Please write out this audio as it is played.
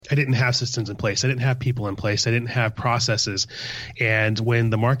I didn't have systems in place. I didn't have people in place. I didn't have processes. And when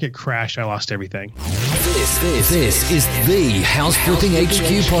the market crashed, I lost everything. This is the House Flipping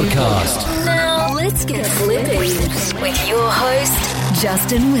HQ podcast. Now let's get flipping with your host,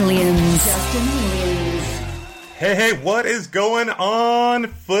 Justin Williams. Hey, what is going on,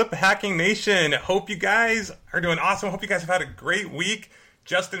 Flip Hacking Nation? Hope you guys are doing awesome. Hope you guys have had a great week.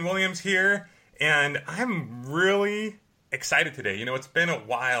 Justin Williams here, and I'm really excited today. You know, it's been a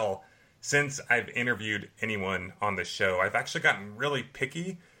while since I've interviewed anyone on the show. I've actually gotten really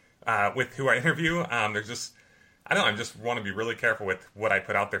picky with who I interview. I just want to be really careful with what I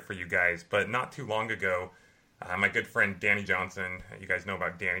put out there for you guys. But not too long ago, my good friend Danny Johnson, you guys know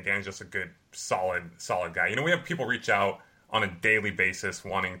about Danny. Danny's just a good, solid guy. You know, we have people reach out on a daily basis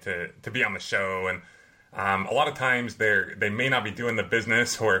wanting to be on the show, and a lot of times they may not be doing the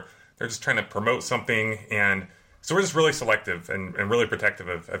business, or they're just trying to promote something, and so we're just really selective and really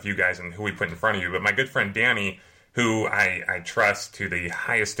protective of you guys and who we put in front of you. But my good friend Danny, who I trust to the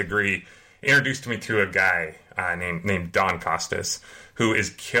highest degree, introduced me to a guy named Don Costas, who is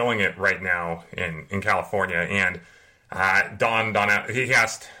killing it right now in California. And Don, he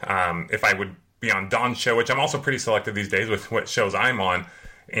asked if I would be on Don's show, which I'm also pretty selective these days with what shows I'm on.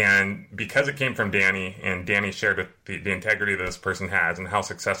 And because it came from Danny, and Danny shared with the integrity that this person has and how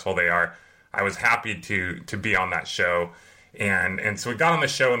successful they are, I was happy to be on that show. And so we got on the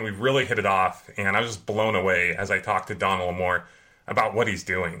show and we really hit it off. And I was just blown away as I talked to Don a little more about what he's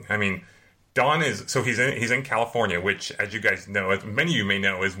doing. I mean, Don he's in California, which, as you guys know, as many of you may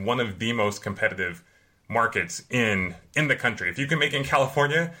know, is one of the most competitive markets in the country. If you can make it in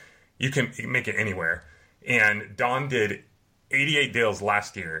California, you can make it anywhere. And Don did 88 deals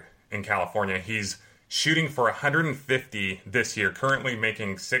last year in California. He's shooting for 150 this year, currently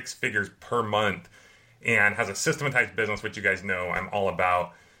making six figures per month, and has a systematized business, which you guys know I'm all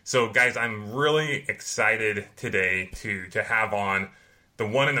about. So guys, I'm really excited today to have on the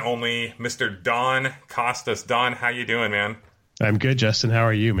one and only Mr. Don Costas. Don, how you doing, man? I'm good, Justin. How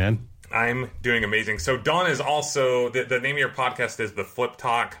are you, man? I'm doing amazing. So Don is also, the name of your podcast is the Flip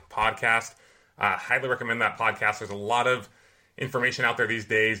Talk Podcast. Highly recommend that podcast. There's a lot of information out there these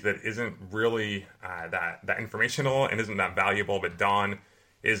days that isn't really that informational and isn't that valuable, but Don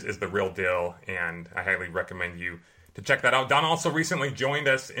is the real deal, and I highly recommend you to check that out. Don also recently joined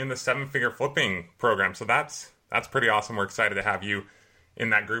us in the 7-Figure Flipping program, so that's pretty awesome. We're excited to have you in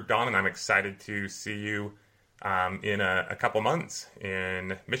that group, Don, and I'm excited to see you in a couple months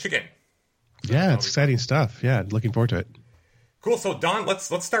in Michigan. Yeah, it's exciting stuff. Yeah, looking forward to it. Cool. So Don,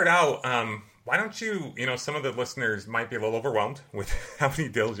 let's start out. Why don't you, some of the listeners might be a little overwhelmed with how many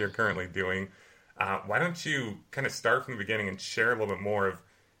deals you're currently doing. Why don't you kind of start from the beginning and share a little bit more of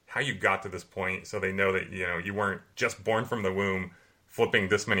how you got to this point, so they know that, you weren't just born from the womb flipping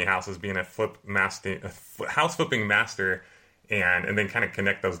this many houses, being a house flipping master, and then kind of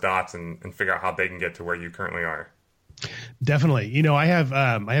connect those dots and figure out how they can get to where you currently are. Definitely. I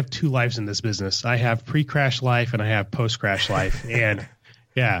have two lives in this business. I have pre-crash life and I have post-crash life. And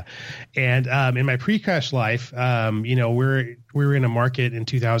yeah. And in my pre-crash life, we were in a market in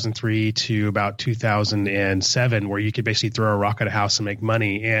 2003 to about 2007 where you could basically throw a rock at a house and make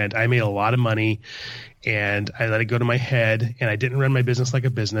money. And I made a lot of money, and I let it go to my head, and I didn't run my business like a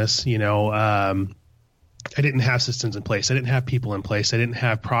business. I didn't have systems in place. I didn't have people in place. I didn't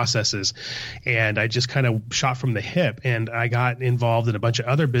have processes. And I just kind of shot from the hip, and I got involved in a bunch of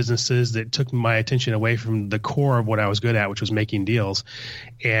other businesses that took my attention away from the core of what I was good at, which was making deals.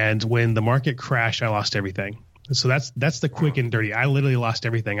 And when the market crashed, I lost everything. So that's the quick and dirty. I literally lost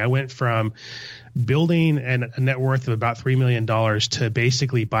everything. I went from building a net worth of about $3 million to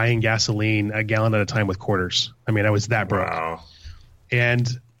basically buying gasoline a gallon at a time with quarters. I mean, I was that broke. Wow. And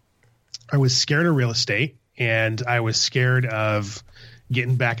I was scared of real estate, and I was scared of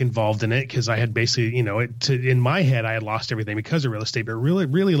getting back involved in it because I had basically, in my head, I had lost everything because of real estate. But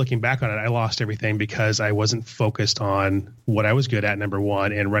really looking back on it, I lost everything because I wasn't focused on what I was good at, number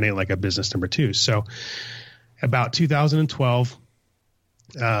one, and running it like a business, number two. So about 2012,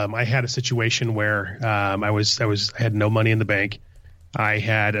 I had a situation where I had no money in the bank. I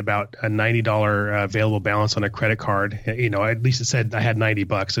had about a $90 available balance on a credit card. At least it said I had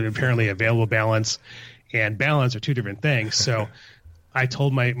 $90. So apparently available balance and balance are two different things. So I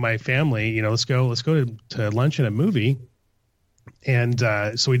told my family, let's go to lunch and a movie. And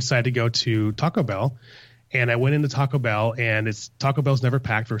so we decided to go to Taco Bell. And I went into Taco Bell, and Taco Bell's never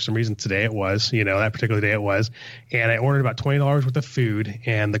packed for some reason. Today it was, that particular day it was. And I ordered about $20 worth of food,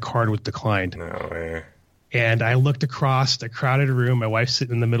 and the card was declined. No way. And I looked across a crowded room. My wife's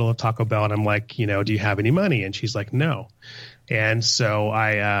sitting in the middle of Taco Bell, and I'm like, do you have any money? And she's like, no. And so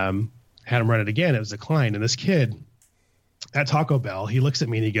I had him run it again. It was declined. And this kid at Taco Bell, he looks at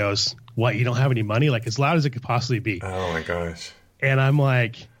me and he goes, "What, you don't have any money?" Like as loud as it could possibly be. Oh my gosh. And I'm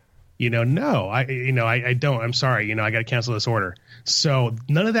like, no, I don't. I'm sorry. I got to cancel this order. So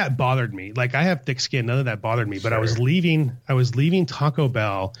none of that bothered me. Like I have thick skin. None of that bothered me. But Sure. I was leaving Taco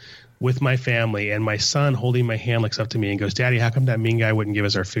Bell with my family, and my son holding my hand looks up to me and goes, "Daddy, how come that mean guy wouldn't give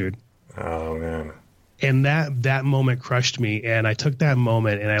us our food?" Oh man. And that moment crushed me. And I took that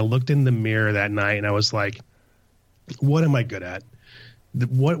moment and I looked in the mirror that night and I was like, what am I good at?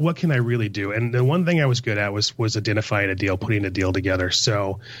 What can I really do? And the one thing I was good at was identifying a deal, putting a deal together.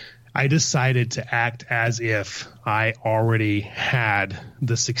 So I decided to act as if I already had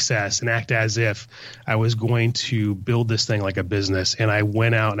the success and act as if I was going to build this thing like a business. And I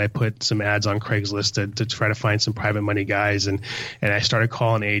went out and I put some ads on Craigslist to try to find some private money guys. And I started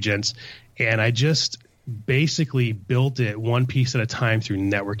calling agents, and I just basically built it one piece at a time through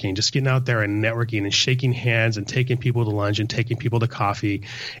networking, just getting out there and networking and shaking hands and taking people to lunch and taking people to coffee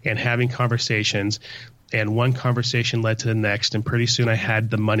and having conversations. And one conversation led to the next, and pretty soon I had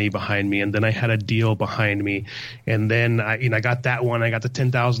the money behind me, and then I had a deal behind me, and then I got that one. I got the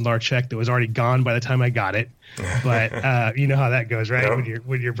 $10,000 check that was already gone by the time I got it, but you know how that goes, right? Yep.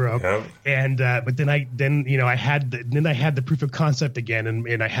 When you're broke, Yep. And but then I had the proof of concept again,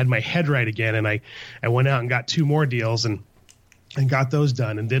 and I had my head right again, and I went out and got 2 more deals and got those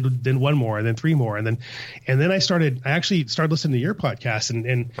done, and then 1 more, and then 3 more, and then I actually started listening to your podcast, and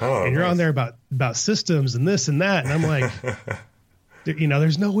you're nice. on there about systems and this and that, and I'm like,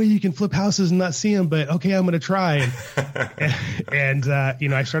 there's no way you can flip houses and not see them, but okay, I'm going to try, and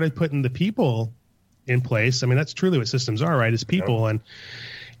I started putting the people in place. I mean, that's truly what systems are, right? Is people,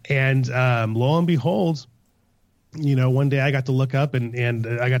 and lo and behold, one day I got to look up and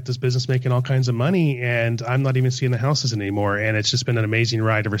I got this business making all kinds of money, and I'm not even seeing the houses anymore. And it's just been an amazing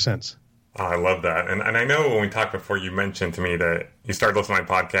ride ever since. Oh, I love that. And I know when we talked before, you mentioned to me that you started listening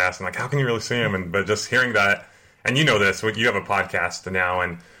to my podcast and like, how can you really see them? But just hearing that, and you know this, you have a podcast now,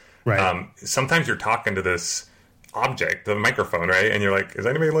 and Right. Sometimes you're talking to this object, the microphone, right? And you're like, is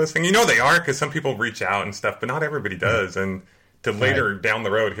anybody listening? They are, because some people reach out and stuff, but not everybody does. And to later down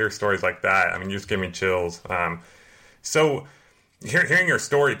the road hear stories like that, I mean, you just give me chills. So hearing your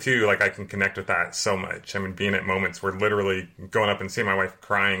story too, like I can connect with that so much. I mean, being at moments where literally going up and seeing my wife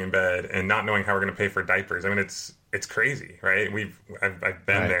crying in bed and not knowing how we're going to pay for diapers. I mean, it's crazy, right? I've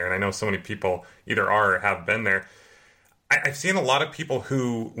been there, and I know so many people either are or have been there. I've seen a lot of people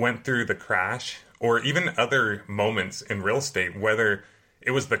who went through the crash or even other moments in real estate, whether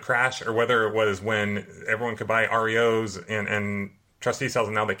it was the crash or whether it was when everyone could buy REOs and trustee sales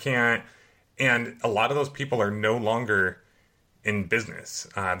and now they can't. And a lot of those people are no longer in business.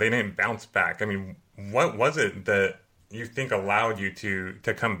 They didn't bounce back. I mean, what was it that you think allowed you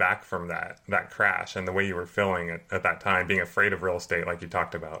to come back from that crash and the way you were feeling at that time, being afraid of real estate like you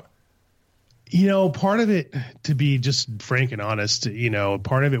talked about? Part of it, to be just frank and honest,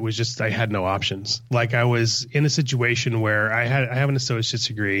 part of it was just I had no options. Like I was in a situation where I have an associate's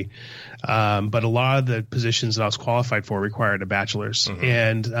degree, but a lot of the positions that I was qualified for required a bachelor's. Mm-hmm.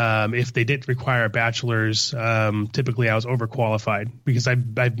 And if they didn't require a bachelor's, typically I was overqualified because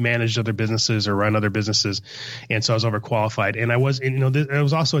I've managed other businesses or run other businesses, and so I was overqualified. And I was, there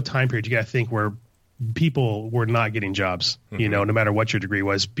was also a time period you got to think where people were not getting jobs, no matter what your degree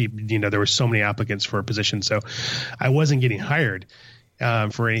was. There were so many applicants for a position. So I wasn't getting hired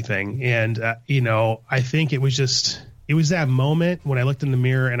for anything. And, I think it was that moment when I looked in the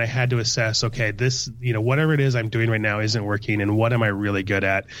mirror and I had to assess, okay, this, whatever it is I'm doing right now isn't working, and what am I really good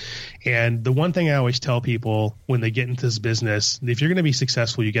at? And the one thing I always tell people when they get into this business, if you're going to be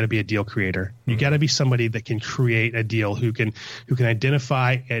successful, you got to be a deal creator. You got to be somebody that can create a deal, who can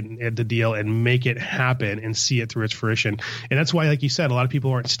identify the deal and make it happen and see it through its fruition. And that's why, like you said, a lot of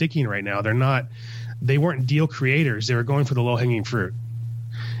people aren't sticking right now. They weren't deal creators. They were going for the low hanging fruit.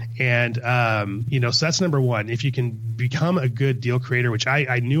 And, so that's number one. If you can become a good deal creator, which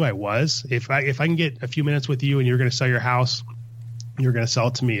I knew I was, if I can get a few minutes with you and you're going to sell your house, you're going to sell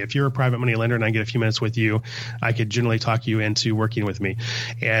it to me. If you're a private money lender and I get a few minutes with you, I could generally talk you into working with me.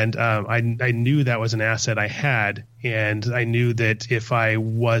 And I knew that was an asset I had. And I knew that if I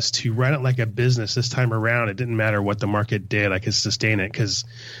was to run it like a business this time around, it didn't matter what the market did. I could sustain it because,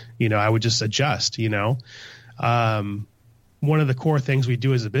 I would just adjust, One of the core things we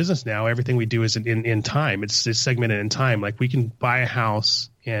do as a business now, everything we do is in time. It's segmented in time. Like we can buy a house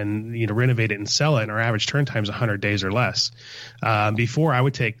and renovate it and sell it, and our average turn time is 100 days or less. Before, I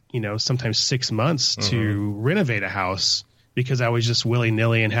would take sometimes 6 months to renovate a house because I was just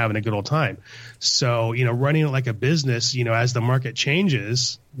willy-nilly and having a good old time. So, running it like a business, as the market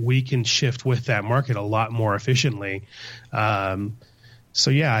changes, we can shift with that market a lot more efficiently. So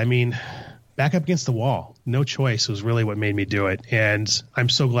yeah, I mean, back up against the wall, no choice was really what made me do it. And I'm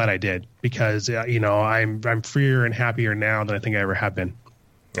so glad I did, because, I'm freer and happier now than I think I ever have been.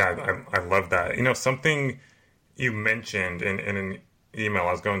 Yeah, I love that. Something you mentioned in an email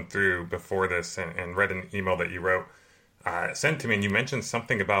I was going through before this and read an email that you wrote, sent to me, and you mentioned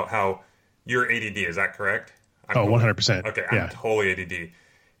something about how you're ADD. Is that correct? 100%. Okay, I'm totally ADD.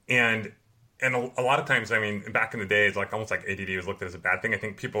 And a lot of times, I mean, back in the day, it's like almost like ADD was looked at as a bad thing. I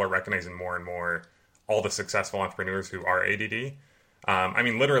think people are recognizing more and more all the successful entrepreneurs who are ADD. I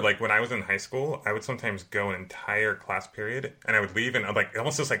mean, literally, like when I was in high school, I would sometimes go an entire class period and I would leave and I'd like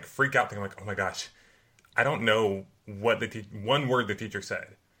almost just like freak out, thinking like, oh my gosh, I don't know what one word the teacher said.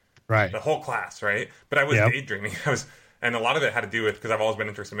 Right. The whole class, right? But I was daydreaming. And a lot of it had to do with, because I've always been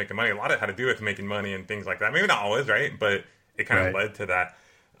interested in making money, a lot of it had to do with making money and things like that. Maybe not always, right? But it kind of led to that.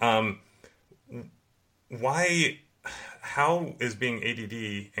 How is being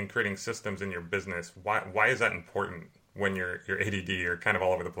ADD and creating systems in your business, why is that important when you're ADD or kind of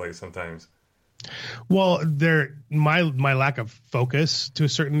all over the place sometimes? Well, my lack of focus to a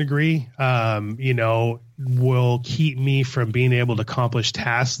certain degree, will keep me from being able to accomplish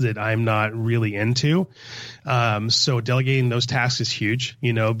tasks that I'm not really into. So delegating those tasks is huge,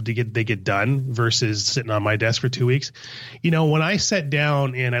 they get done versus sitting on my desk for 2 weeks. When I sat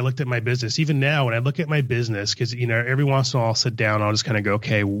down and I looked at my business, even now when I look at my business, because, every once in a while I'll sit down, I'll just kind of go,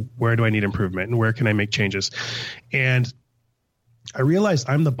 okay, where do I need improvement and where can I make changes? And I realized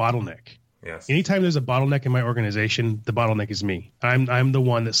I'm the bottleneck. Yes. Anytime there's a bottleneck in my organization, the bottleneck is me. I'm the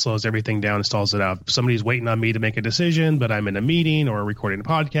one that slows everything down and stalls it out. If somebody's waiting on me to make a decision, but I'm in a meeting or recording a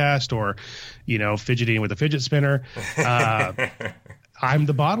podcast or, fidgeting with a fidget spinner. I'm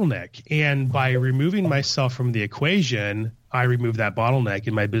the bottleneck. And by removing myself from the equation, I remove that bottleneck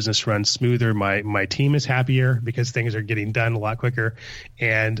and my business runs smoother. My team is happier because things are getting done a lot quicker,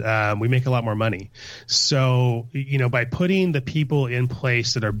 and we make a lot more money. So, by putting the people in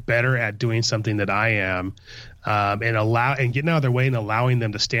place that are better at doing something that I am, and getting out of their way and allowing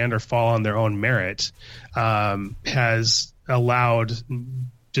them to stand or fall on their own merit, has allowed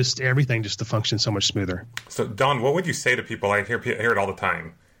just everything just to function so much smoother. So, Don, what would you say to people? I hear it all the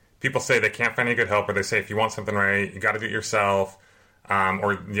time. People say they can't find any good help, or they say if you want something right, you got to do it yourself,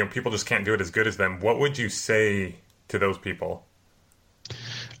 or people just can't do it as good as them. What would you say to those people?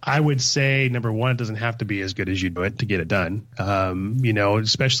 I would say, number one, it doesn't have to be as good as you do it to get it done.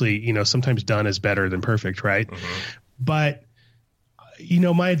 Especially, sometimes done is better than perfect, right? Mm-hmm. But,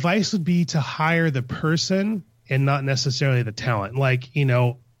 my advice would be to hire the person and not necessarily the talent. Like,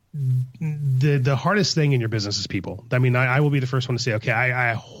 the hardest thing in your business is people. I mean, I will be the first one to say, okay,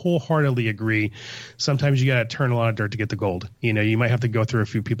 I wholeheartedly agree. Sometimes you got to turn a lot of dirt to get the gold. You might have to go through a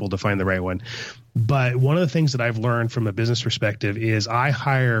few people to find the right one. But one of the things that I've learned from a business perspective is I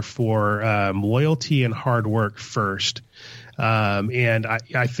hire for loyalty and hard work first. And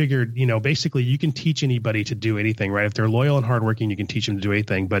I figured, basically you can teach anybody to do anything, right? If they're loyal and hardworking, you can teach them to do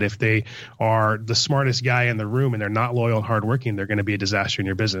anything. But if they are the smartest guy in the room and they're not loyal and hardworking, they're going to be a disaster in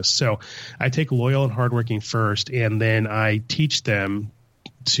your business. So I take loyal and hardworking first, and then I teach them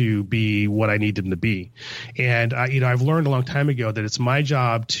to be what I need them to be. And I've learned a long time ago that it's my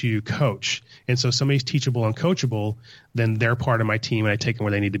job to coach. And so if somebody's teachable and coachable, then they're part of my team and I take them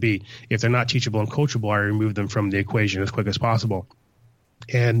where they need to be. If they're not teachable and coachable, I remove them from the equation as quick as possible.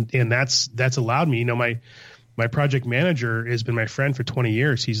 And that's allowed me, my project manager has been my friend for 20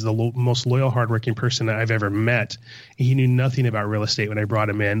 years. He's the most loyal, hardworking person that I've ever met. He knew nothing about real estate when I brought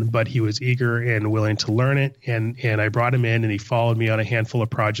him in, but he was eager and willing to learn it. And I brought him in and he followed me on a handful of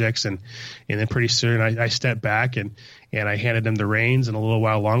projects. And then pretty soon I stepped back and I handed him the reins. And a little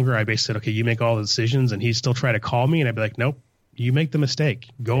while longer, I basically said, okay, you make all the decisions. And he'd still try to call me and I'd be like, nope, you make the mistake.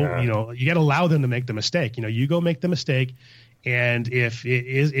 Go, you got to allow them to make the mistake. You go make the mistake. And if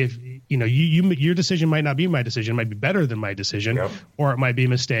your decision might not be my decision, it might be better than my decision, or it might be a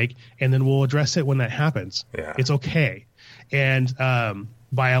mistake, and then we'll address it when that happens. Yeah. It's okay. And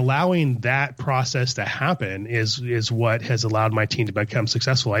by allowing that process to happen is what has allowed my team to become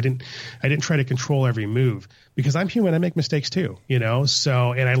successful. I didn't try to control every move because I'm human. I make mistakes too,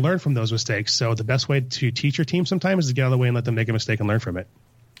 So, and I learn from those mistakes. So the best way to teach your team sometimes is to get out of the way and let them make a mistake and learn from it.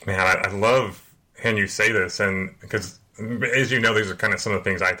 Man, I love hearing you say this, and because as you know, these are kind of some of the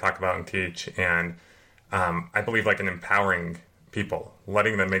things I talk about and teach, and I believe like in empowering people,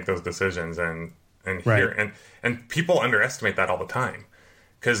 letting them make those decisions and right. hear, and people underestimate that all the time.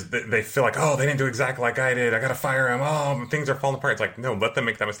 because they feel like, oh, they didn't do exactly like I did. I got to fire them. Oh, things are falling apart. It's like, no, let them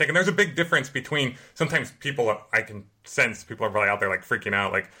make that mistake. And there's a big difference between sometimes people, I can sense people are probably out there like freaking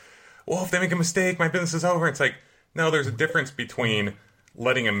out, like, well, if they make a mistake, my business is over. It's like, no, there's a difference between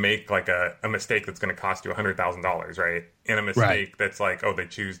letting them make like a mistake that's going to cost you $100,000, right? And a mistake that's like, oh, they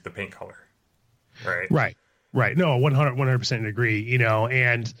choose the paint color, right? Right. No, 100% agree, you know,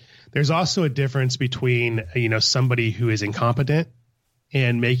 and there's also a difference between, you know, somebody who is incompetent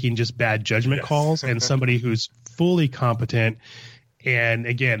and making just bad judgment calls and somebody who's fully competent. And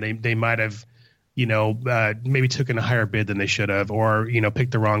again, they might have, you know, maybe taken a higher bid than they should have, or, you know,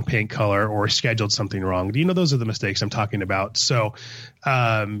 picked the wrong paint color or scheduled something wrong. You know, those are the mistakes I'm talking about. So,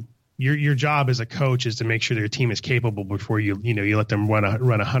 your job as a coach is to make sure that your team is capable before you let them run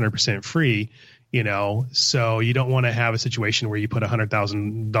 100% free. You know, so you don't want to have a situation where you put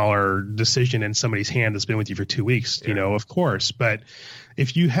 $100,000 decision in somebody's hand that's been with you for 2 weeks, you know, of course. But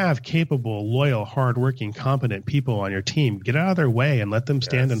if you have capable, loyal, hardworking, competent people on your team, get out of their way and let them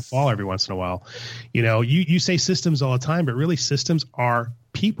stand and fall every once in a while. You know, you say systems all the time, but really systems are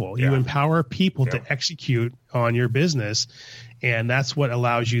people. You empower people to execute on your business. And that's what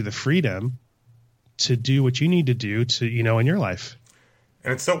allows you the freedom to do what you need to do to, you know, in your life.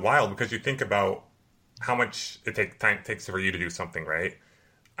 And it's so wild because you think about how much it takes for you to do something, right?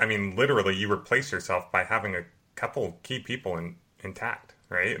 I mean, literally, you replace yourself by having a couple key people intact,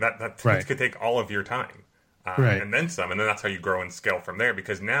 right? That could take all of your time, and then some. And then that's how you grow and scale from there,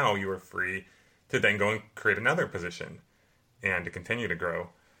 because now you are free to then go and create another position and to continue to grow.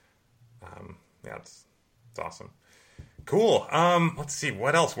 It's awesome. Cool. Let's see,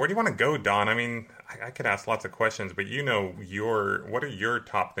 what else? Where do you want to go, Don? I mean, I could ask lots of questions, but you know, what are your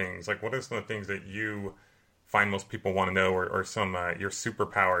top things? Like, what are some of the things that you find most people want to know, or some your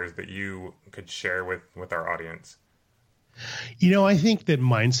superpowers that you could share with our audience? You know, I think that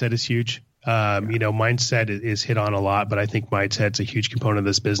mindset is huge. You know, mindset is hit on a lot, but I think mindset's a huge component of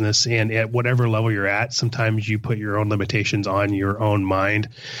this business. And at whatever level you're at, sometimes you put your own limitations on your own mind.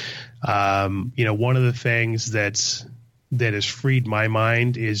 You know, one of the things that has freed my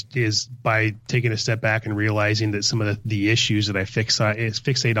mind is by taking a step back and realizing that some of the issues that I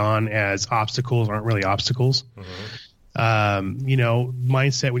fixate on as obstacles aren't really obstacles. Mm-hmm. You know,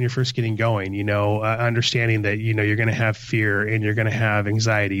 mindset when you're first getting going, you know, understanding that, you know, you're going to have fear and you're going to have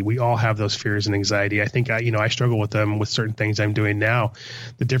anxiety. We all have those fears and anxiety. I think, I struggle with them with certain things I'm doing now.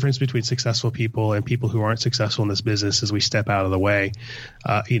 The difference between successful people and people who aren't successful in this business is we step out of the way,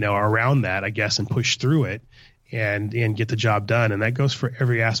 you know, around that, I guess, and push through it. And get the job done. And that goes for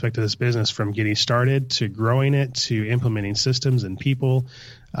every aspect of this business, from getting started to growing it to implementing systems and people.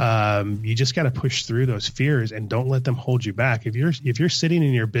 You just got to push through those fears and don't let them hold you back. If you're sitting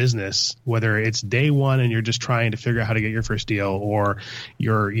in your business, whether it's day one and you're just trying to figure out how to get your first deal, or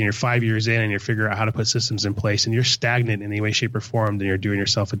you're 5 years in and you're figuring out how to put systems in place, and you're stagnant in any way, shape, or form, then you're doing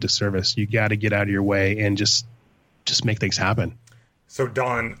yourself a disservice. You got to get out of your way and just make things happen. So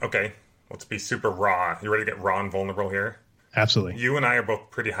Don, okay. Let's be super raw. You ready to get raw and vulnerable here? Absolutely. You and I are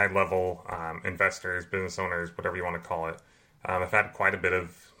both pretty high-level investors, business owners, whatever you want to call it. I've had quite a bit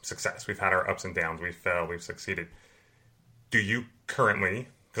of success. We've had our ups and downs. We've failed. We've succeeded. Do you currently,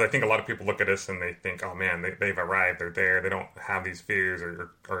 because I think a lot of people look at us and they think, oh, man, they've arrived. They're there. They don't have these fears,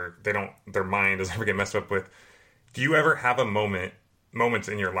 or they don't. Their mind doesn't ever get messed up with. Do you ever have moments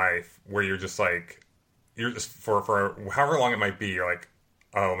in your life where you're just like, for however long it might be, you're like,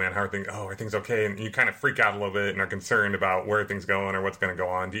 oh man, how are things? Oh, are things okay? And you kind of freak out a little bit and are concerned about where things going or what's going to go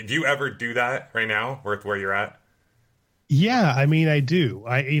on. Do you ever do that right now, with where you're at? Yeah, I mean, I do.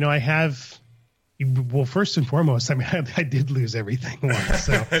 I have. Well, first and foremost, I mean, I did lose everything once.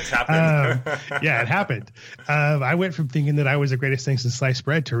 So it's happened. Yeah, it happened. I went from thinking that I was the greatest thing since sliced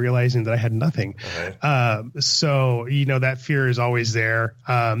bread to realizing that I had nothing. Okay. So, you know, that fear is always there.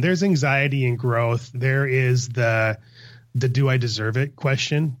 There's anxiety and growth. There is the do I deserve it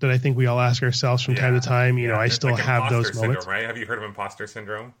question that I think we all ask ourselves from time to time. You know, I still like have those moments. Right? Have you heard of imposter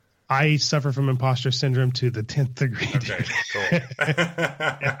syndrome? I suffer from imposter syndrome to the 10th degree. Okay, cool.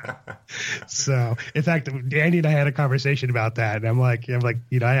 So, in fact, Andy and I had a conversation about that. And I'm like, you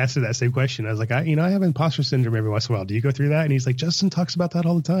know, I asked her that same question. I was like, I have imposter syndrome every once in a while. Do you go through that? And he's like, Justin talks about that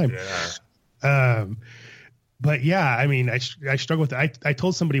all the time. Yeah. But yeah, I mean, I struggle with it. I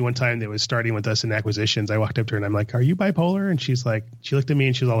told somebody one time that was starting with us in acquisitions. I walked up to her and I'm like, are you bipolar? And she's like, she looked at me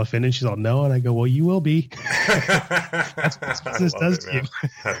and she was all offended. She's all, no. And I go, well, you will be. That's what business does to you.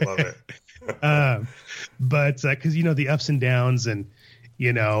 I love it. But because, you know, the ups and downs and,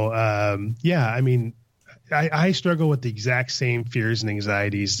 you know, yeah, I mean, I struggle with the exact same fears and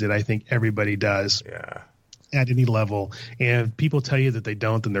anxieties that I think everybody does. Yeah. at any level. And if people tell you that they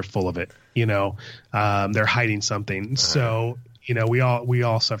don't, then they're full of it. They're hiding something. So, we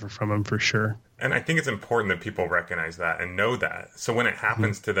all suffer from them for sure. And I think it's important that people recognize that and know that. So when it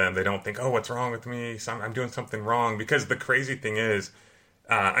happens to them, they don't think, oh, what's wrong with me? I'm doing something wrong. Because the crazy thing is,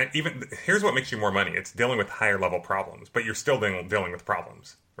 here's what makes you more money. It's dealing with higher level problems, but you're still dealing with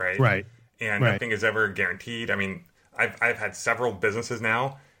problems, right? Right. And nothing is ever guaranteed. I mean, I've had several businesses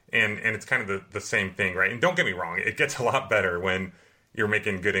now, and it's kind of the same thing, right? And don't get me wrong, it gets a lot better when you're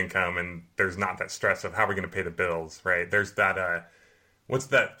making good income and there's not that stress of how we're going to pay the bills, right? There's that, what's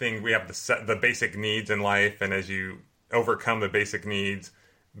that thing? We have the basic needs in life, and as you overcome the basic needs,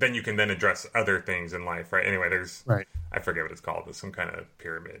 then you can then address other things in life, right? Anyway, I forget what it's called, but some kind of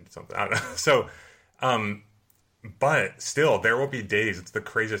pyramid, something. I don't know. So, but still, there will be days, it's the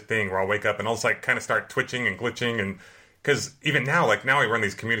craziest thing, where I'll wake up and I'll just kind of start twitching and glitching, and because even now, now I run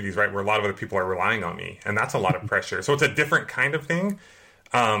these communities, right, where a lot of other people are relying on me, and that's a lot of pressure. So it's a different kind of thing.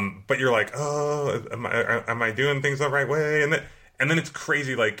 But you're like, oh, am I doing things the right way? And then it's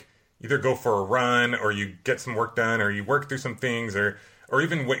crazy, either go for a run, or you get some work done, or you work through some things, or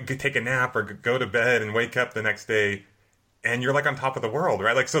even take a nap, or go to bed and wake up the next day, and you're on top of the world,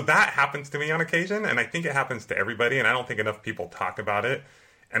 right? So that happens to me on occasion, and I think it happens to everybody, and I don't think enough people talk about it.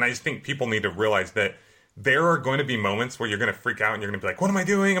 And I just think people need to realize that there are going to be moments where you're going to freak out, and you're going to be like, what am I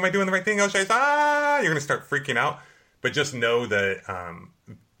doing? Am I doing the right thing? Oh, should I? You're going to start freaking out. But just know that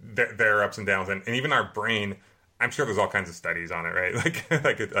there are ups and downs, and even our brain, I'm sure there's all kinds of studies on it, right?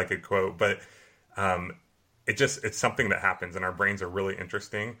 Like a quote, but it's something that happens, and our brains are really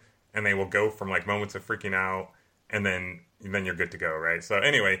interesting, and they will go from moments of freaking out, and then you're good to go, right? So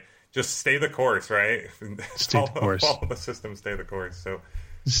anyway, just stay the course, right? Stay the course. Follow the system, stay the course. So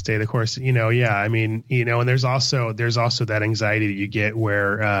stay the course. Yeah. I mean, and there's also that anxiety that you get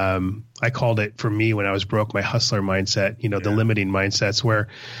where I called it, for me, when I was broke, my hustler mindset. The limiting mindsets where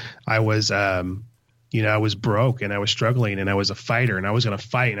I was. I was broke and I was struggling and I was a fighter and I was going to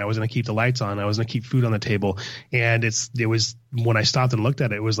fight and I was going to keep the lights on. I was going to keep food on the table. And it was when I stopped and looked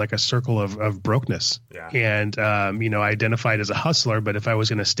at it, it was like a circle of brokenness. Yeah. And, I identified as a hustler, but if I was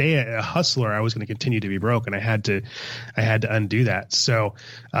going to stay a hustler, I was going to continue to be broke, and I had to undo that. So,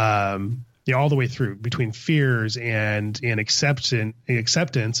 all the way through between fears and acceptance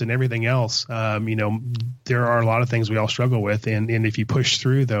and everything else, there are a lot of things we all struggle with. And if you push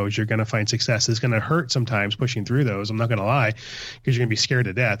through those, you're going to find success. It's going to hurt sometimes pushing through those. I'm not going to lie, because you're going to be scared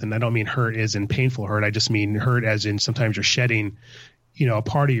to death. And I don't mean hurt as in painful hurt. I just mean hurt as in sometimes you're shedding, a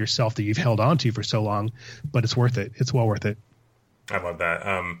part of yourself that you've held on to for so long, but it's worth it. It's well worth it. I love that.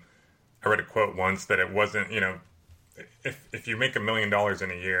 I read a quote once that it wasn't, if you make $1 million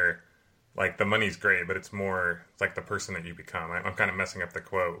in a year, the money's great, but it's like the person that you become. I'm kind of messing up the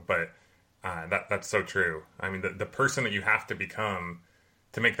quote, but that's so true. I mean, the person that you have to become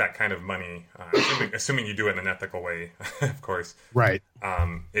to make that kind of money, assuming you do it in an ethical way, of course, right?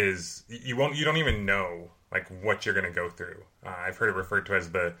 Is you don't even know what you're going to go through. I've heard it referred to as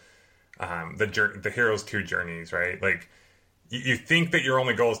the hero's two journeys, right? You think that your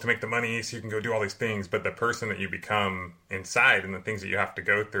only goal is to make the money so you can go do all these things, but the person that you become inside and the things that you have to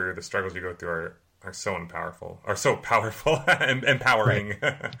go through, the struggles you go through are so powerful and empowering.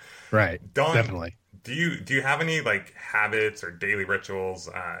 Right. Definitely. Do you have any habits or daily rituals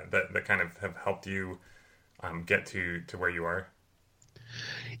that kind of have helped you get to where you are?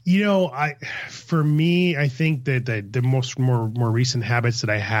 For me, I think that the more recent habits that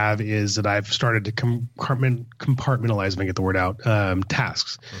I have is that I've started to compartmentalize, if I get the word out,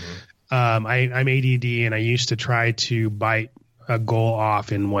 tasks. Mm-hmm. I'm ADD, and I used to try to bite a goal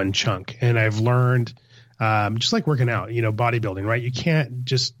off in one chunk, and I've learned, just like working out, bodybuilding, right? You can't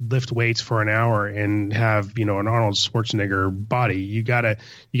just lift weights for an hour and have, an Arnold Schwarzenegger body. You gotta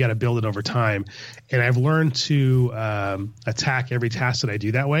build it over time. And I've learned to attack every task that I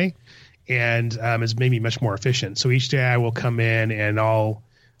do that way. And it's made me much more efficient. So each day I will come in and I'll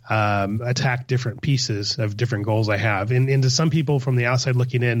attack different pieces of different goals I have. And to some people from the outside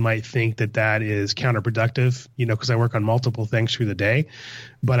looking in might think that is counterproductive, because I work on multiple things through the day,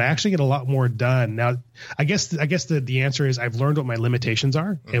 but I actually get a lot more done. Now, I guess the answer is I've learned what my limitations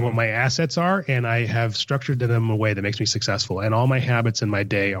are and what my assets are, and I have structured them in a way that makes me successful. And all my habits in my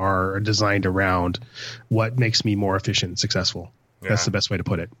day are designed around what makes me more efficient and successful. Yeah. That's the best way to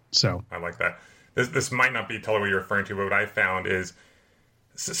put it. So I like that. This might not be totally what you're referring to, but what I found is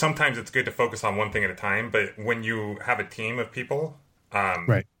sometimes it's good to focus on one thing at a time, but when you have a team of people,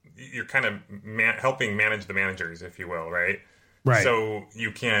 right, you're kind of helping manage the managers, if you will, right? Right. So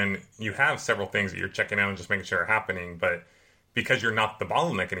you have several things that you're checking out and just making sure are happening, but because you're not the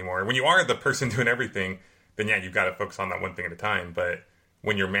bottleneck anymore, when you are the person doing everything, then yeah, you've got to focus on that one thing at a time. But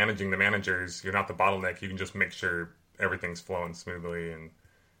when you're managing the managers, you're not the bottleneck. You can just make sure everything's flowing smoothly and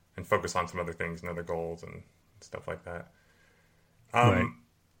focus on some other things and other goals and stuff like that. Right.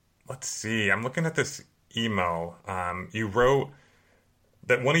 Let's see. I'm looking at this email. You wrote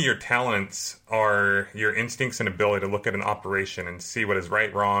that one of your talents are your instincts and ability to look at an operation and see what is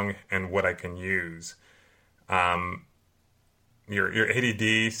right, wrong, and what I can use. You're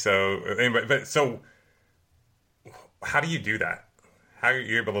ADD, so how do you do that? How are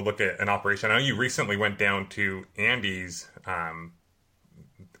you able to look at an operation? I know you recently went down to Andy's,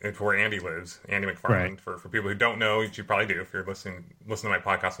 where Andy lives, Andy McFarland. Right. For people who don't know, you probably do if you're listening to my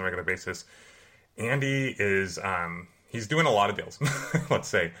podcast on a regular basis. Andy is he's doing a lot of deals. Let's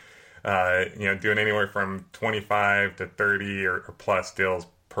say, doing anywhere from 25 to 30 or plus deals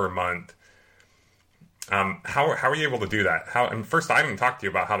per month. How are you able to do that? And first, I didn't talk to you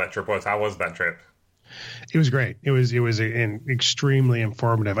about how that trip was. How was that trip? It was great. It was extremely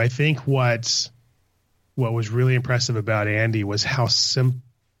informative. I think what was really impressive about Andy was how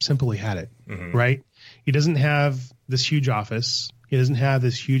simple he had it. Mm-hmm. Right? He doesn't have this huge office. He doesn't have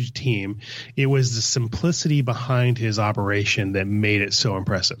this huge team. It was the simplicity behind his operation that made it so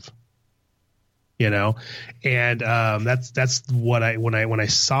impressive. And that's what when I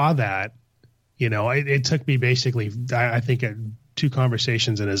saw that, it took me basically, I think, 2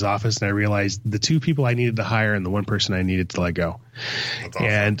 conversations in his office, and I realized the 2 people I needed to hire and the 1 person I needed to let go. That's awesome.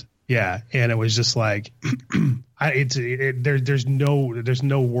 And it was just like, there's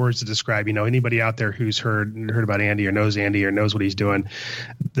no words to describe. Anybody out there who's heard about Andy or knows what he's doing,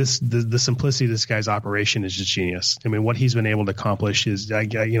 the simplicity of this guy's operation is just genius. I mean, what he's been able to accomplish is, I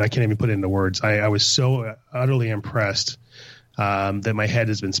can't even put it into words. I was so utterly impressed that my head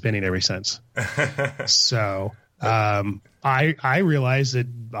has been spinning ever since. So I realized that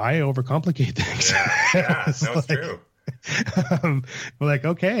I overcomplicate things. Yeah, that's true. We're like,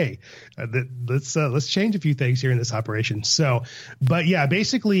 okay, let's change a few things here in this operation. So, but yeah,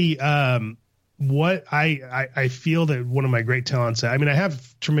 basically, what I feel that one of my great talents, I mean, I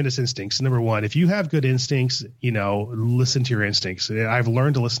have tremendous instincts. Number one, if you have good instincts, listen to your instincts. I've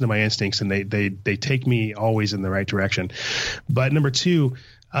learned to listen to my instincts, and they take me always in the right direction. But number two,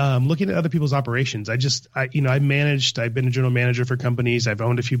 looking at other people's operations, I've been a general manager for companies. I've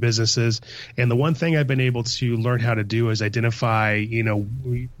owned a few businesses. And the one thing I've been able to learn how to do is identify,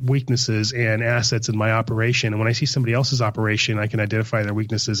 weaknesses and assets in my operation. And when I see somebody else's operation, I can identify their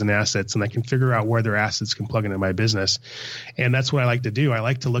weaknesses and assets, and I can figure out where their assets can plug into my business. And that's what I like to do. I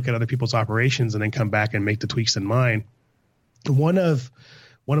like to look at other people's operations and then come back and make the tweaks in mine. One of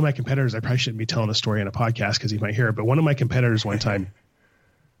my competitors, I probably shouldn't be telling the story on a podcast because he might hear it, but one of my competitors one time,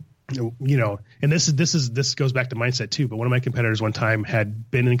 and this goes back to mindset too, but one of my competitors one time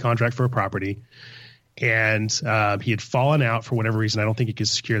had been in contract for a property, and he had fallen out for whatever reason. I don't think he could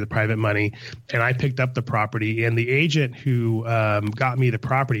secure the private money, and I picked up the property, and the agent who got me the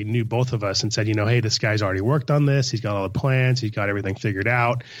property knew both of us and said, hey, this guy's already worked on this. He's got all the plans. He's got everything figured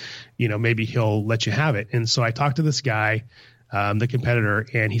out. Maybe he'll let you have it. And so I talked to this guy, the competitor,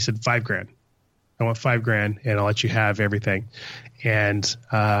 and he said, $5,000. I want $5,000 and I'll let you have everything. And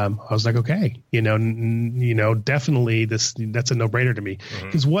I was like, okay, definitely that's a no-brainer to me.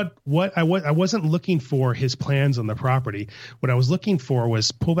 Because I wasn't looking for his plans on the property. What I was looking for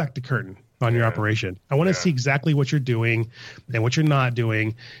was pull back the curtain on your operation. I want to see exactly what you're doing and what you're not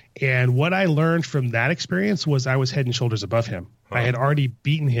doing. And what I learned from that experience was I was head and shoulders above him. I had already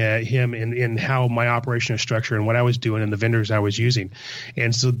beaten him in how my operation is structured and what I was doing and the vendors I was using.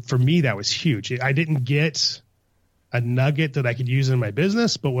 And so for me, that was huge. I didn't get a nugget that I could use in my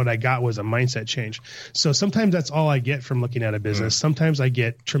business, but what I got was a mindset change. So sometimes that's all I get from looking at a business. Sometimes I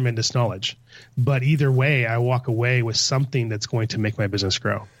get tremendous knowledge, but either way, I walk away with something that's going to make my business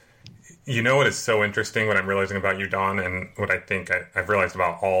grow. What is so interesting, what I'm realizing about you, Don, and what I think I've realized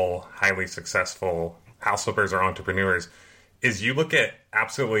about all highly successful house flippers or entrepreneurs, is you look at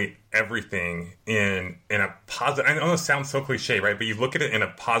absolutely everything in a positive. I know it sounds so cliche, right? But you look at it in a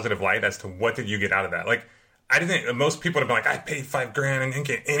positive light as to what did you get out of that. Like, I didn't. Most people would have been like, I paid $5,000 and didn't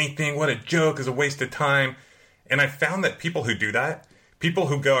get anything. What a joke! It's a waste of time. And I found that people who do that, people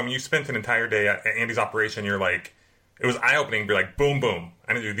who go, you spent an entire day at Andy's operation. You're like, it was eye opening. Be like, boom, boom.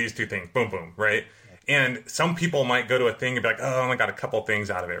 I didn't do these 2 things. Boom, boom. Right. And some people might go to a thing and be like, oh, I only got a couple things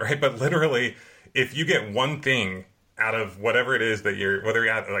out of it. Right. But literally, if you get one thing out of whatever it is that whether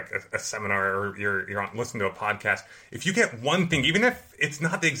you're at like a seminar or you're listening to a podcast, if you get one thing, even if it's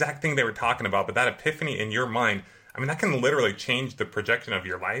not the exact thing they were talking about, but that epiphany in your mind, that can literally change the projection of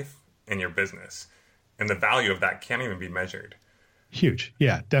your life and your business, and the value of that can't even be measured. Huge.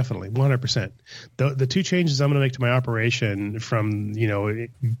 Yeah, definitely. 100%. The two changes I'm going to make to my operation from,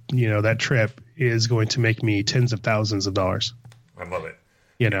 that trip is going to make me tens of thousands of dollars. I love it.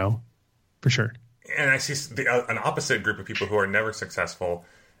 For sure. And I see an opposite group of people who are never successful,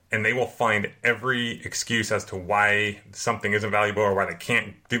 and they will find every excuse as to why something isn't valuable or why they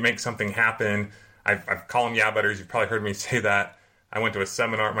can't make something happen. I've called them yeah-butters. You've probably heard me say that. I went to a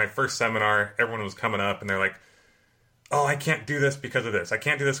seminar, my first seminar, everyone was coming up, and they're like, oh, I can't do this because of this. I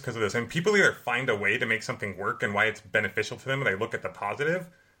can't do this because of this. And people either find a way to make something work and why it's beneficial to them, and they look at the positive,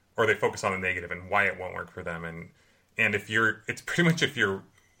 or they focus on the negative and why it won't work for them. And it's pretty much if you're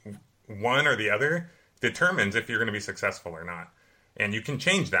one or the other determines if you're going to be successful or not. And you can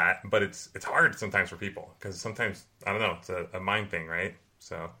change that, but it's hard sometimes for people because sometimes, I don't know, it's a mind thing, right?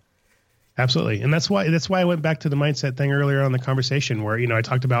 So. Absolutely. And that's why I went back to the mindset thing earlier on the conversation where, I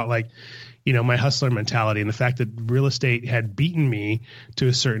talked about my hustler mentality and the fact that real estate had beaten me to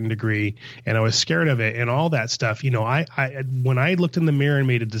a certain degree and I was scared of it and all that stuff. I when I looked in the mirror and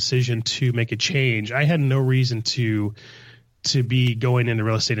made a decision to make a change, I had no reason to be going into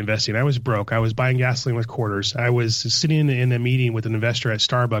real estate investing. I was broke. I was buying gasoline with quarters. I was sitting in a meeting with an investor at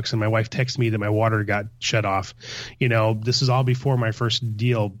Starbucks and my wife texted me that my water got shut off. This is all before my first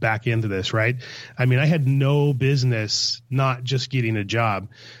deal back into this, right? I mean, I had no business not just getting a job,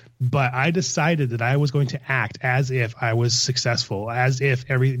 but I decided that I was going to act as if I was successful, as if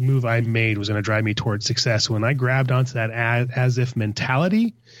every move I made was going to drive me towards success. When I grabbed onto that as if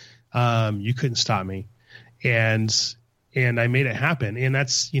mentality, you couldn't stop me. And I made it happen. And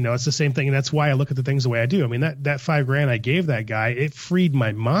that's, it's the same thing. And that's why I look at the things the way I do. I mean, that $5,000 I gave that guy, it freed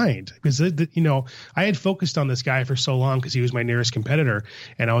my mind because, I had focused on this guy for so long because he was my nearest competitor.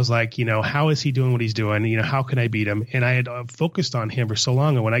 And I was like, how is he doing what he's doing? How can I beat him? And I had focused on him for so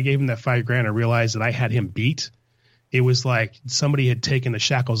long. And when I gave him that $5,000, I realized that I had him beat. It was like somebody had taken the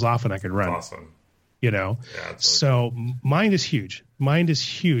shackles off and I could run. Awesome. Yeah, so mind is huge.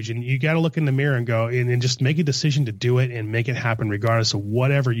 And you got to look in the mirror and go and just make a decision to do it and make it happen regardless of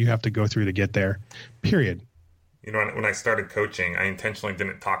whatever you have to go through to get there, period. When I started coaching, I intentionally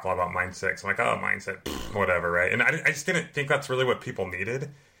didn't talk a lot about mindset. So I'm like, oh, mindset, whatever, right? And I just didn't think that's really what people needed.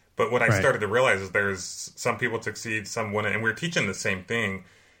 But what I started to realize is there's some people succeed, some wouldn't. And we're teaching the same thing.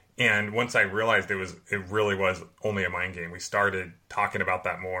 And once I realized it really was only a mind game, we started talking about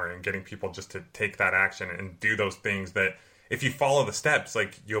that more and getting people just to take that action and do those things that if you follow the steps,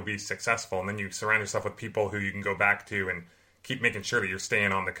 you'll be successful. And then you surround yourself with people who you can go back to and keep making sure that you're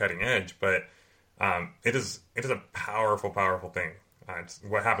staying on the cutting edge. But it is a powerful, powerful thing. It's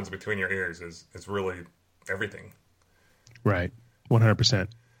what happens between your ears is really everything. Right. 100%.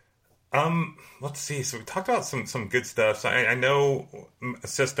 Let's see. So we talked about some good stuff. So I know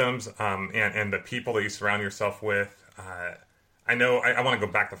systems, and the people that you surround yourself with. I know I want to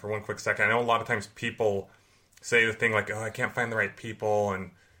go back there for one quick second. I know a lot of times people say the thing like, oh, I can't find the right people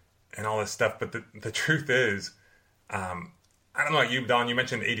and all this stuff. But the truth is, I don't know about you, Don, you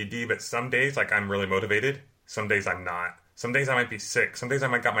mentioned ADD, but some days I'm really motivated. Some days I'm not. Some days I might be sick. Some days I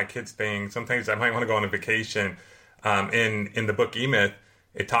might got my kids thing. Some days I might want to go on a vacation. In the book E-Myth,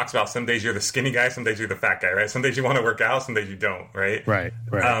 it talks about some days you're the skinny guy, some days you're the fat guy, right? Some days you want to work out, some days you don't, right? Right.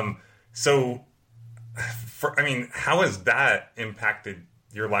 So, how has that impacted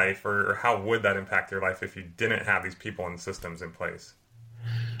your life, or how would that impact your life if you didn't have these people and systems in place?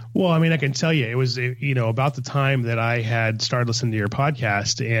 Well, I can tell you, it was, about the time that I had started listening to your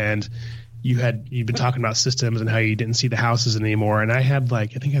podcast and you've been talking about systems and how you didn't see the houses anymore. And I had I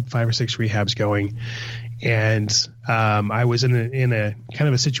think I had 5 or 6 rehabs going. And I was in a kind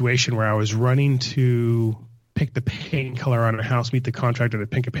of a situation where I was running to pick the paint color on a house, meet the contractor to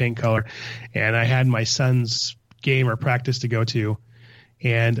pick a paint color. And I had my son's game or practice to go to.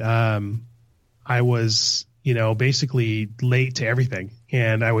 And I was, basically late to everything.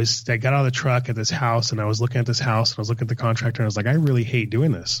 And I got out of the truck at this house and I was looking at this house and I was looking at the contractor and I was like, I really hate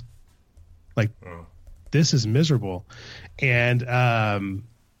doing this. This is miserable. And, I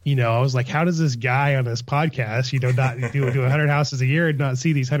was like, how does this guy on this podcast, not do 100 houses a year and not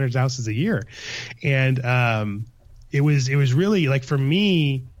see these 100 houses a year? And it was really for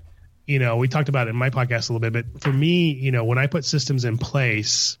me, we talked about it in my podcast a little bit, but for me, when I put systems in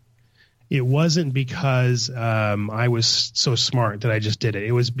place, it wasn't because I was so smart that I just did it.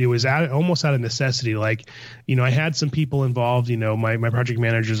 It was almost out of necessity. I had some people involved. My project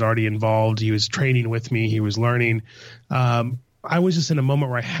manager is already involved. He was training with me. He was learning. I was just in a moment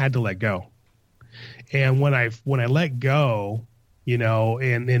where I had to let go. And when I let go,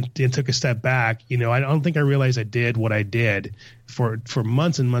 and took a step back, I don't think I realized I did what I did for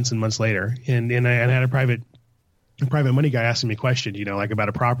months and months and months later. And I had a private a private money guy asking me a question, like about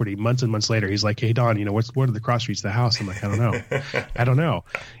a property months and months later. He's like, "Hey, Don, what are the cross streets of the house?" I'm like, "I don't know." "I don't know."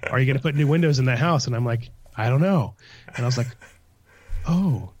 "Are you going to put new windows in that house?" And I'm like, "I don't know." And I was like,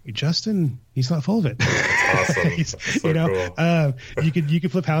 "Oh, Justin, he's not full of it." That's awesome. That's so cool. You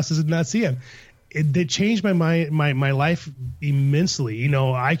could flip houses and not see him. It changed my life immensely.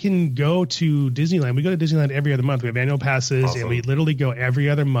 I can go to Disneyland. We go to Disneyland every other month. We have annual passes, Awesome. and we literally go every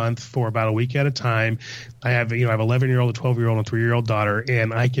other month for about a week at a time. I have 11-year-old, a 12-year-old, and a 3-year-old daughter,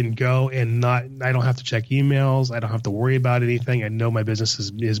 and I can go and I don't have to check emails. I don't have to worry about anything. I know my business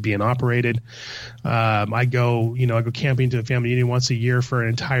is being operated. I go camping to a family reunion once a year for an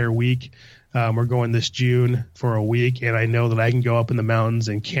entire week. We're going this June for a week, and I know that I can go up in the mountains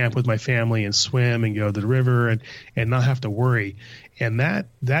and camp with my family and swim and go to the river and not have to worry. And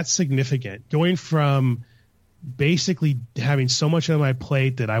that's significant. Going from basically having so much on my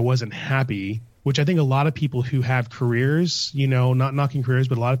plate that I wasn't happy, which I think a lot of people who have careers, not knocking careers,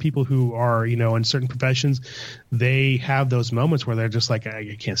 but a lot of people who are, in certain professions, they have those moments where they're just like,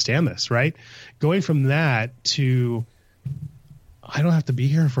 I can't stand this, right? Going from that to I don't have to be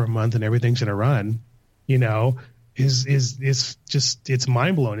here for a month and everything's going to run, is just, it's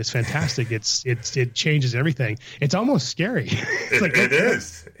mind blowing. It's fantastic. It changes everything. It's almost scary. It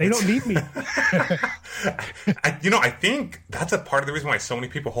is. They don't need me. I think that's a part of the reason why so many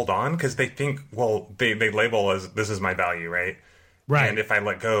people hold on, because they think, well, they label as this is my value, right? Right. And if I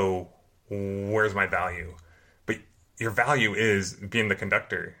let go, where's my value? But your value is being the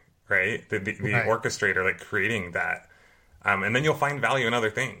conductor, right? The Right. orchestrator, like creating that. And then you'll find value in other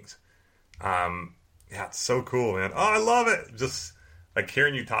things. Yeah, it's so cool, man. Oh, I love it. Just like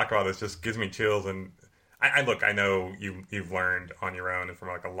hearing you talk about this just gives me chills. And I know you've learned on your own and from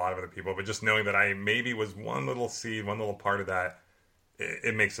like a lot of other people, but just knowing that I maybe was one little seed, one little part of that,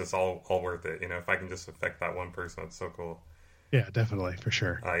 it makes this all worth it. If I can just affect that one person, it's so cool. Yeah, definitely. For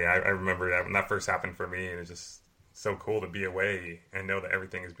sure. Yeah, I remember that when that first happened for me, and it's just so cool to be away and know that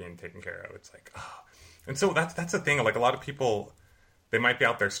everything is being taken care of. It's like, oh. And so that's the thing. Like a lot of people, they might be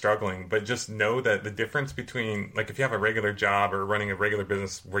out there struggling, but just know that the difference between, like, if you have a regular job or running a regular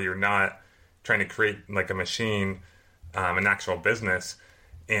business where you're not trying to create like a machine, an actual business,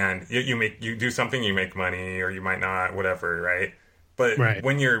 and you do something, you make money, or you might not, whatever, right? But Right.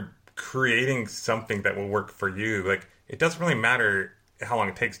 when you're creating something that will work for you, like, it doesn't really matter how long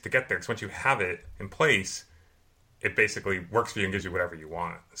it takes to get there, because once you have it in place, it basically works for you and gives you whatever you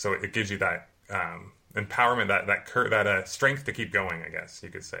want. So it gives you that empowerment, that strength to keep going, I guess you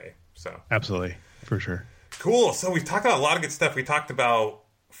could say. So Absolutely. For sure. cool. So we've talked about a lot of good stuff. We talked about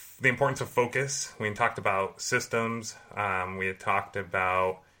the importance of focus. We talked about systems. We had talked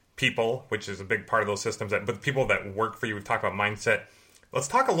about people, which is a big part of those systems. But the people that work for you, we've talked about mindset. Let's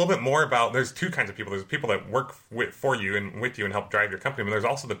talk a little bit more about, there's two kinds of people. There's people that work for you and with you and help drive your company. But there's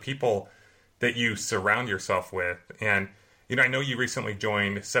also the people that you surround yourself with. And I know you recently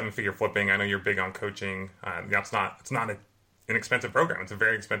joined Seven Figure Flipping. I know you're big on coaching. It's not an inexpensive program. It's a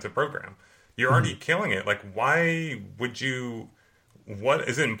very expensive program. You're already killing it. Like, why would you? What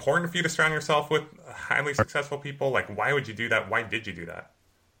is it important for you to surround yourself with highly successful people? Like, why would you do that? Why did you do that?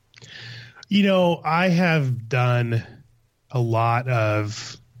 I have done a lot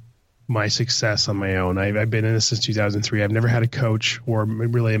of my success on my own. I've been in this since 2003. I've never had a coach or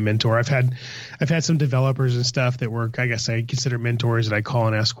really a mentor. I've had some developers and stuff that were, I guess I consider mentors that I call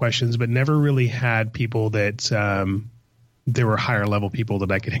and ask questions, but never really had people that there were higher level people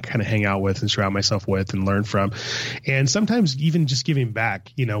that I could kind of hang out with and surround myself with and learn from. And sometimes even just giving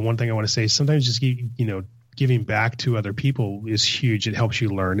back, one thing I want to say is sometimes just, giving back to other people is huge. It helps you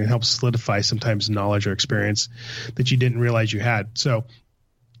learn. It helps solidify sometimes knowledge or experience that you didn't realize you had. So,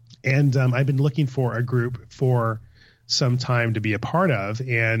 and I've been looking for a group for some time to be a part of.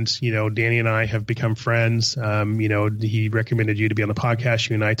 And, Danny and I have become friends. He recommended you to be on the podcast.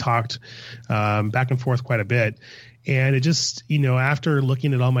 You and I talked back and forth quite a bit. And it just, after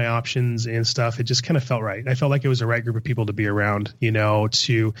looking at all my options and stuff, it just kind of felt right. I felt like it was the right group of people to be around,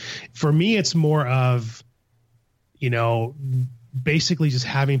 for me, it's more of, basically just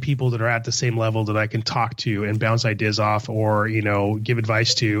having people that are at the same level that I can talk to and bounce ideas off or, give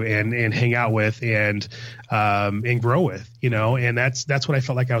advice to and hang out with and grow with, and that's what I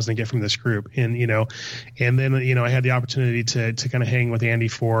felt like I was going to get from this group. And, and then, I had the opportunity to kind of hang with Andy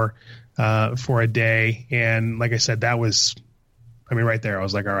for a day. And like I said, that was I mean, right there, I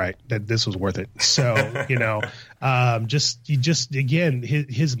was like, all right, this was worth it. So, just again,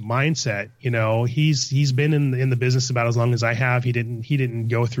 his mindset, he's been in the business about as long as I have. He didn't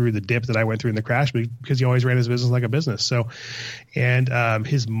go through the dip that I went through in the crash because he always ran his business like a business. So, and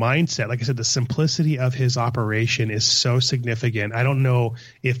his mindset, like I said, the simplicity of his operation is so significant. I don't know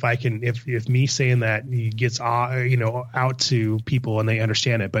if me saying that gets, out to people and they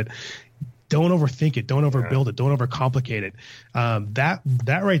understand it, but don't overthink it. Don't overbuild it. Don't overcomplicate it.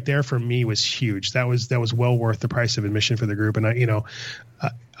 That right there for me was huge. That was well worth the price of admission for the group. And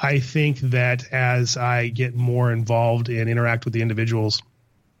I think that as I get more involved and interact with the individuals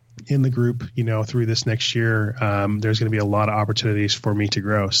in the group, through this next year, there's going to be a lot of opportunities for me to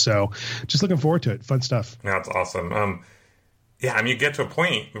grow. So just looking forward to it. Fun stuff. That's awesome. You get to a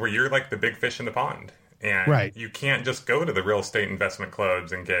point where you're like the big fish in the pond. And you can't just go to the real estate investment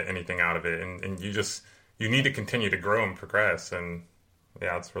clubs and get anything out of it. And you need to continue to grow and progress. And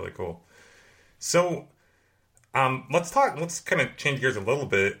it's really cool. So let's kind of change gears a little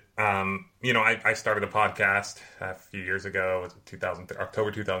bit. I started a podcast a few years ago. It was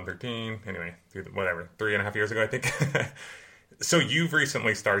October 2013. Anyway, whatever, 3.5 years ago, I think. So you've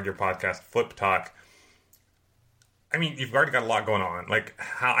recently started your podcast, Flip Talk. I mean, you've already got a lot going on. Like,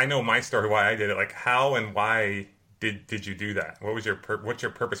 how I know my story, why I did it. Like, how and why did you do that? What was what's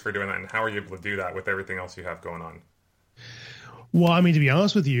your purpose for doing that, and how are you able to do that with everything else you have going on? Well, I mean, to be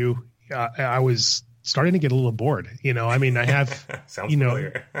honest with you, I was starting to get a little bored. I have sounds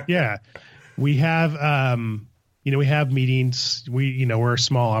familiar. Yeah, we have we have meetings. We're a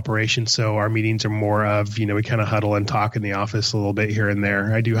small operation, so our meetings are more of, we kind of huddle and talk in the office a little bit here and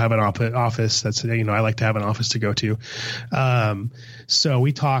there. I do have an office that's, I like to have an office to go to. So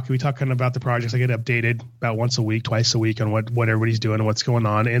we talk kind of about the projects. I get updated about once a week, twice a week on what everybody's doing and what's going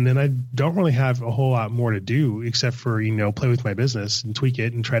on. And then I don't really have a whole lot more to do except for, play with my business and tweak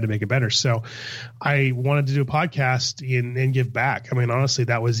it and try to make it better. So I wanted to do a podcast and give back. I mean, honestly,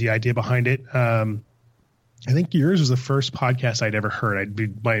 that was the idea behind it. I think yours was the first podcast I'd ever heard. I'd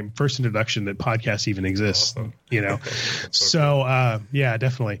be my first introduction that podcasts even exist, Awesome. So,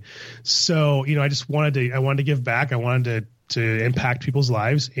 definitely. So, I just wanted to give back. I wanted to impact people's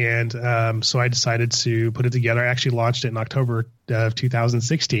lives. And, so I decided to put it together. I actually launched it in October of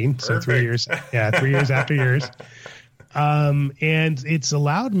 2016. Perfect. So 3 years. Yeah. 3 years after yours. And it's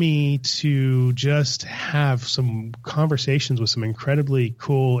allowed me to just have some conversations with some incredibly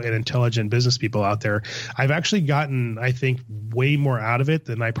cool and intelligent business people out there. I've actually gotten, I think, way more out of it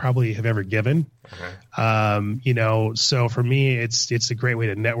than I probably have ever given. Okay. So for me, it's a great way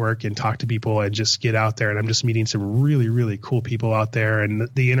to network and talk to people and just get out there. And I'm just meeting some really, really cool people out there, and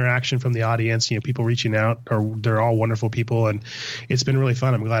the interaction from the audience, people reaching out, they're all wonderful people, and it's been really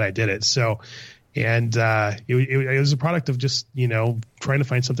fun. I'm glad I did it. So, and it was a product of just, trying to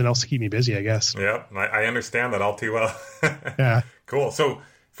find something else to keep me busy, I guess. Yeah, I understand that all too well. Yeah. Cool. So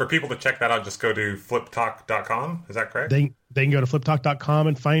for people to check that out, just go to fliptalk.com. Is that correct? They can go to fliptalk.com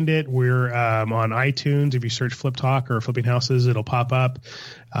and find it. We're on iTunes. If you search Flip Talk or Flipping Houses, it'll pop up.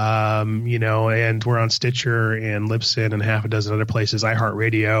 And we're on Stitcher and Libsyn and half a dozen other places,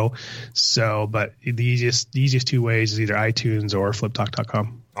 iHeartRadio. So, but the easiest two ways is either iTunes or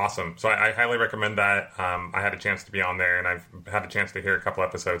fliptalk.com. Awesome. So I highly recommend that. I had a chance to be on there, and I've had a chance to hear a couple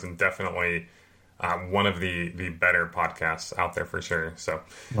episodes, and definitely one of the better podcasts out there for sure. So,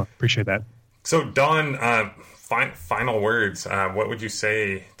 well, appreciate that. So, Don, final words. What would you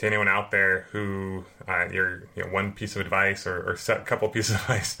say to anyone out there who your one piece of advice or a couple pieces of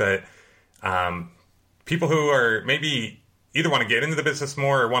advice that people who are maybe either want to get into the business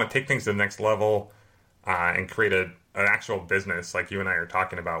more or want to take things to the next level and create an actual business like you and I are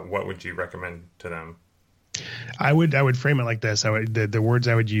talking about, what would you recommend to them? I would frame it like this. The words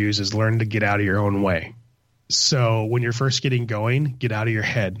I would use is learn to get out of your own way. So when you're first getting going, get out of your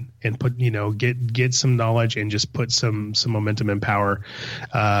head and put, get some knowledge and just put some momentum and power.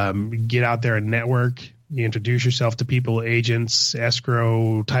 Get out there and network. You introduce yourself to people, agents,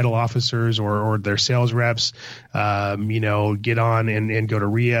 escrow, title officers, or their sales reps. Get on and go to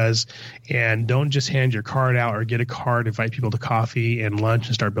RIAs, and don't just hand your card out or get a card. Invite people to coffee and lunch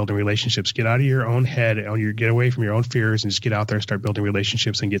and start building relationships. Get out of your own head, get away from your own fears, and just get out there and start building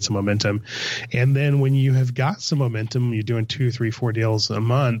relationships and get some momentum. And then when you have got some momentum, you're doing 2, 3, 4 deals a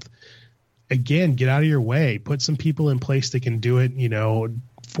month. Again, get out of your way. Put some people in place that can do it,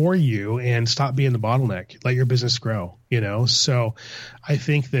 for you, and stop being the bottleneck. Let your business grow, So I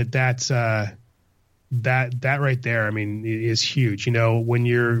think that right there, I mean, is huge. When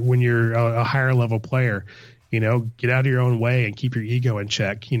you're a higher level player, get out of your own way and keep your ego in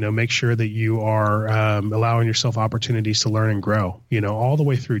check. Make sure that you are allowing yourself opportunities to learn and grow, all the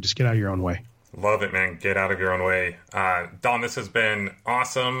way through. Just get out of your own way. Love it, man. Get out of your own way. Don, this has been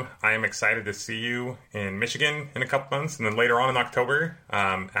awesome. I am excited to see you in Michigan in a couple months, and then later on in October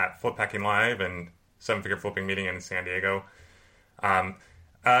at Flip Hacking Live and 7-Figure Flipping meeting in San Diego.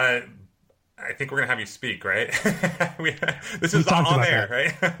 I think we're going to have you speak, right? This is on there,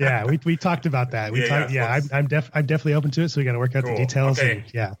 right? Yeah, we talked about that. I'm definitely open to it, so we got to work out the details. Okay.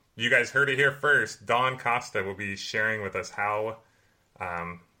 And, you guys heard it here first. Don Costa will be sharing with us how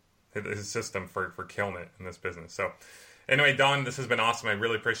his system for killing it in this business. So anyway, Don, this has been awesome. I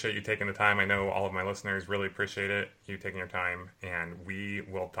really appreciate you taking the time. I know all of my listeners really appreciate it, you taking your time, and we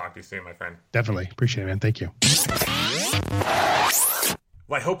will talk to you soon, my friend. Definitely. Appreciate it, man. Thank you.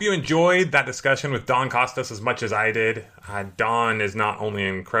 Well, I hope you enjoyed that discussion with Don Costas as much as I did. Don is not only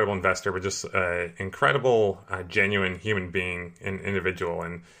an incredible investor, but just an incredible, genuine human being and individual.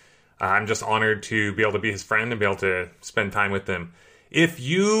 And I'm just honored to be able to be his friend and be able to spend time with him. If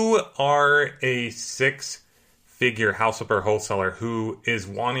you are a 6-figure house flipper wholesaler who is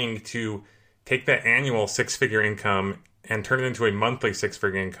wanting to take that annual 6-figure income and turn it into a monthly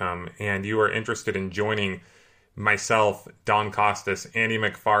 6-figure income, and you are interested in joining myself, Don Costas, Andy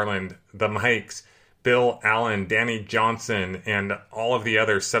McFarland, the Mikes, Bill Allen, Danny Johnson, and all of the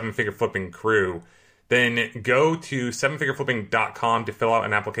other 7-Figure Flipping crew, then go to 7figureflipping.com to fill out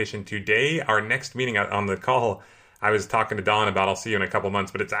an application today. Our next meeting on the call, I was talking to Don about, I'll see you in a couple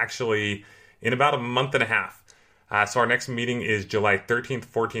months, but it's actually in about a month and a half. So our next meeting is July 13th,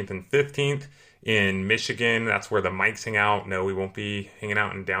 14th, and 15th in Michigan. That's where the Mikes hang out. No, we won't be hanging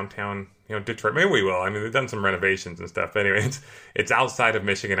out in downtown Detroit. Maybe we will. I mean, they've done some renovations and stuff. But anyway, it's outside of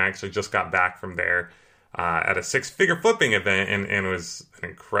Michigan. I actually just got back from there at a 6-figure flipping event, and it was an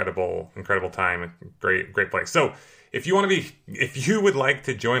incredible time. Great place. So if you would like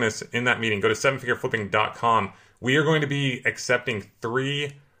to join us in that meeting, go to 7figureflipping.com. We are going to be accepting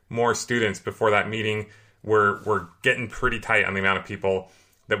 3 more students before that meeting. We're getting pretty tight on the amount of people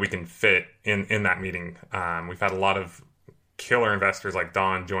that we can fit in that meeting. We've had a lot of killer investors like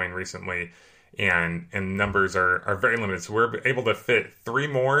Don join recently, and numbers are very limited. So we're able to fit 3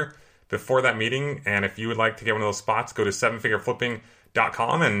 more before that meeting. And if you would like to get one of those spots, go to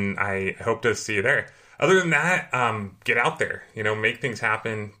 7figureflipping.com, and I hope to see you there. Other than that, get out there, make things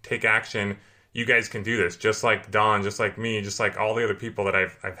happen, take action. You guys can do this, just like Don, just like me, just like all the other people that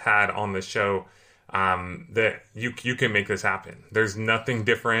I've had on the show. That you can make this happen. There's nothing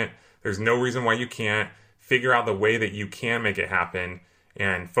different. There's no reason why you can't. Figure out the way that you can make it happen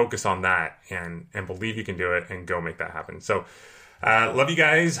and focus on that and believe you can do it and go make that happen. So love you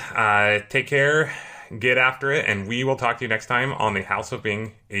guys. Take care. Get after it. And we will talk to you next time on the House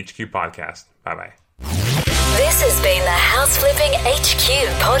Flipping HQ podcast. Bye-bye. This has been the House Flipping HQ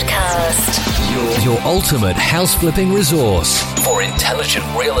podcast. Your ultimate house flipping resource for intelligent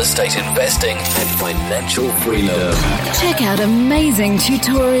real estate investing and financial freedom. Check out amazing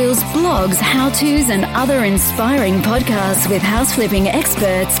tutorials, blogs, how-tos, and other inspiring podcasts with house flipping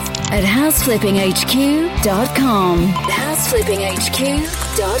experts at houseflippinghq.com.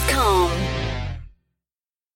 houseflippinghq.com.